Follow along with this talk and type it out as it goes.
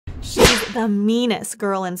She's the meanest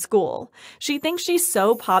girl in school. She thinks she's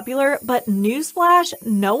so popular, but newsflash,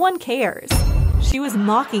 no one cares. She was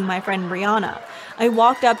mocking my friend Brianna. I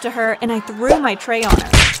walked up to her and I threw my tray on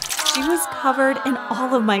her. She was covered in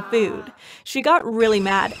all of my food. She got really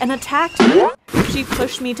mad and attacked me. She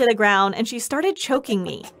pushed me to the ground and she started choking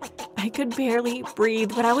me. I could barely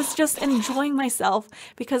breathe, but I was just enjoying myself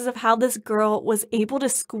because of how this girl was able to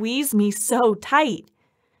squeeze me so tight.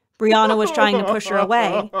 Brianna was trying to push her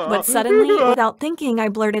away, but suddenly, without thinking, I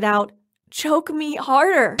blurted out, "Choke me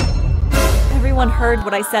harder." Everyone heard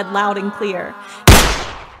what I said loud and clear.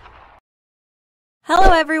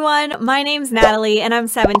 Hello everyone, my name's Natalie and I'm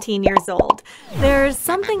 17 years old. There's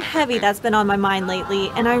something heavy that's been on my mind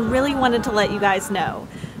lately and I really wanted to let you guys know.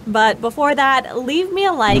 But before that, leave me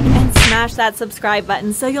a like and smash that subscribe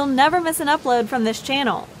button so you'll never miss an upload from this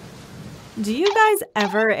channel. Do you guys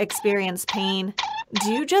ever experience pain?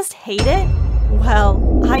 Do you just hate it?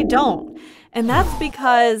 Well, I don't. And that's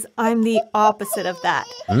because I'm the opposite of that.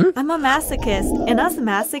 I'm a masochist, and us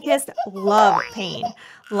masochists love pain.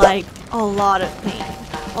 Like, a lot of pain.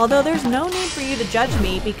 Although there's no need for you to judge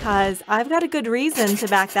me because I've got a good reason to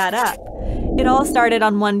back that up. It all started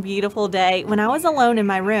on one beautiful day when I was alone in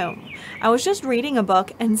my room. I was just reading a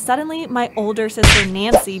book and suddenly my older sister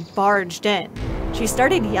Nancy barged in. She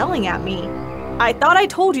started yelling at me. "I thought I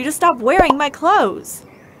told you to stop wearing my clothes."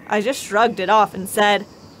 I just shrugged it off and said,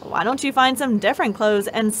 "Why don't you find some different clothes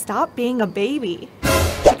and stop being a baby?"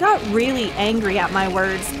 She got really angry at my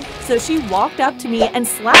words, so she walked up to me and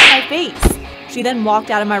slapped my face. She then walked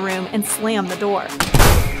out of my room and slammed the door.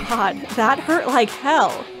 God, that hurt like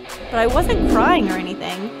hell. But I wasn't crying or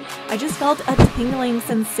anything. I just felt a tingling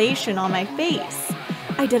sensation on my face.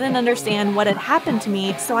 I didn't understand what had happened to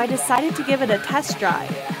me, so I decided to give it a test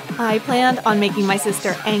drive. I planned on making my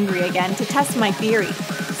sister angry again to test my theory.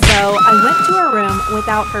 So I went to her room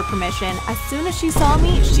without her permission. As soon as she saw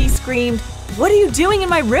me, she screamed, "What are you doing in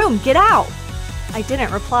my room? Get out!" I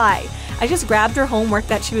didn't reply. I just grabbed her homework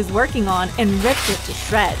that she was working on and ripped it to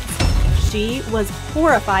shreds. She was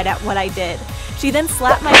horrified at what I did. She then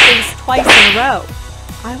slapped my face twice in a row.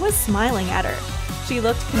 I was smiling at her. She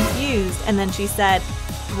looked confused and then she said,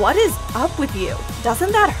 "What is up with you?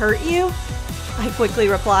 Doesn't that hurt you?" I quickly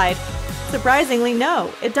replied, "Surprisingly, no,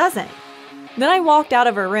 it doesn't." Then I walked out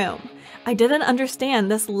of her room. I didn't understand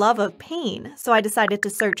this love of pain, so I decided to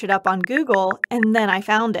search it up on Google, and then I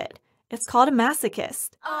found it. It's called a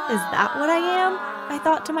masochist. Is that what I am? I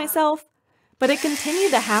thought to myself. But it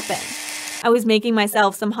continued to happen. I was making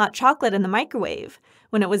myself some hot chocolate in the microwave.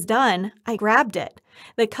 When it was done, I grabbed it.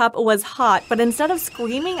 The cup was hot, but instead of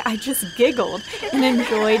screaming, I just giggled and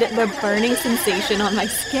enjoyed the burning sensation on my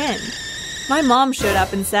skin. My mom showed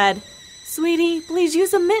up and said, "Sweetie, please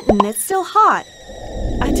use a mitten, it's still hot."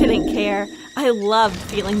 I didn't care. I loved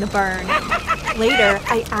feeling the burn. Later,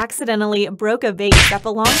 I accidentally broke a vase that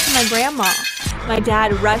belonged to my grandma. My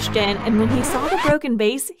dad rushed in, and when he saw the broken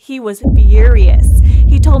vase, he was furious.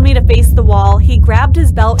 He told me to face the wall, he grabbed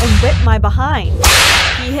his belt and whipped my behind.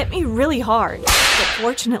 He hit me really hard, but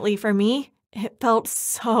fortunately for me, it felt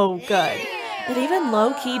so good. It even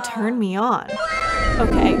low-key turned me on.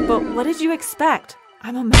 Okay, but what did you expect?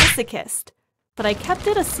 I'm a masochist. But I kept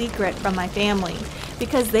it a secret from my family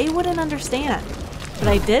because they wouldn't understand. But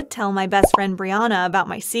I did tell my best friend Brianna about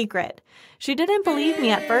my secret. She didn't believe me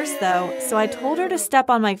at first though, so I told her to step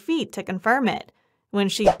on my feet to confirm it. When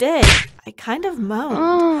she did, I kind of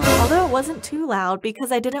moaned, although it wasn't too loud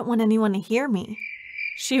because I didn't want anyone to hear me.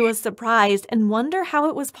 She was surprised and wondered how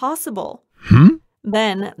it was possible.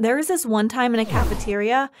 Then, there was this one time in a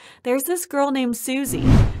cafeteria, there's this girl named Susie.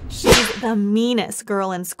 She's the meanest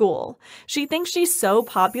girl in school. She thinks she's so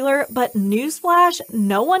popular, but newsflash,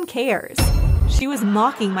 no one cares. She was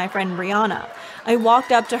mocking my friend Brianna. I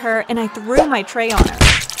walked up to her and I threw my tray on her.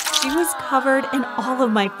 She was covered in all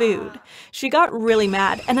of my food. She got really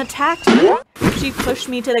mad and attacked me. She pushed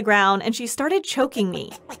me to the ground and she started choking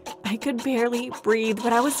me. I could barely breathe,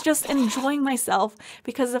 but I was just enjoying myself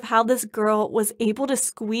because of how this girl was able to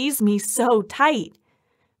squeeze me so tight.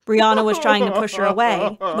 Brianna was trying to push her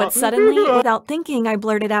away, but suddenly, without thinking, I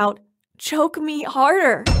blurted out, "Choke me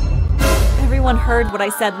harder." Everyone heard what I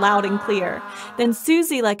said loud and clear. Then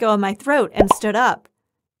Susie let go of my throat and stood up.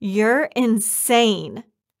 "You're insane,"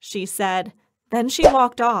 she said. Then she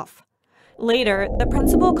walked off. Later, the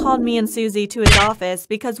principal called me and Susie to his office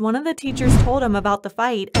because one of the teachers told him about the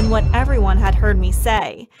fight and what everyone had heard me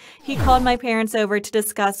say. He called my parents over to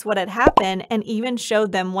discuss what had happened and even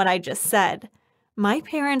showed them what I just said. My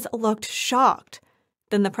parents looked shocked.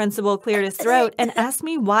 Then the principal cleared his throat and asked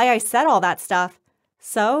me why I said all that stuff.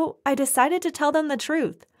 So I decided to tell them the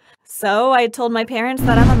truth. So I told my parents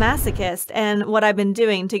that I'm a masochist and what I've been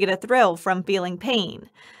doing to get a thrill from feeling pain.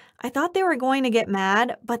 I thought they were going to get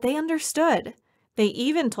mad, but they understood. They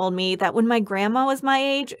even told me that when my grandma was my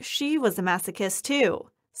age, she was a masochist too.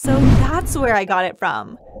 So that's where I got it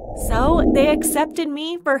from. So they accepted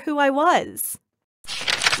me for who I was.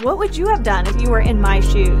 What would you have done if you were in my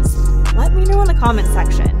shoes? Let me know in the comment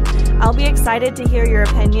section. I'll be excited to hear your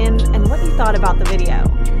opinions and what you thought about the video.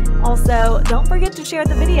 Also, don't forget to share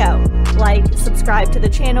the video, like, subscribe to the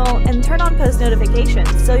channel, and turn on post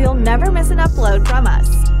notifications so you'll never miss an upload from us.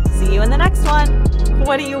 See you in the next one!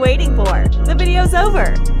 What are you waiting for? The video's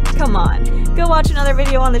over! Come on, go watch another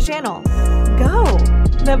video on the channel. Go!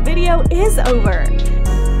 The video is over!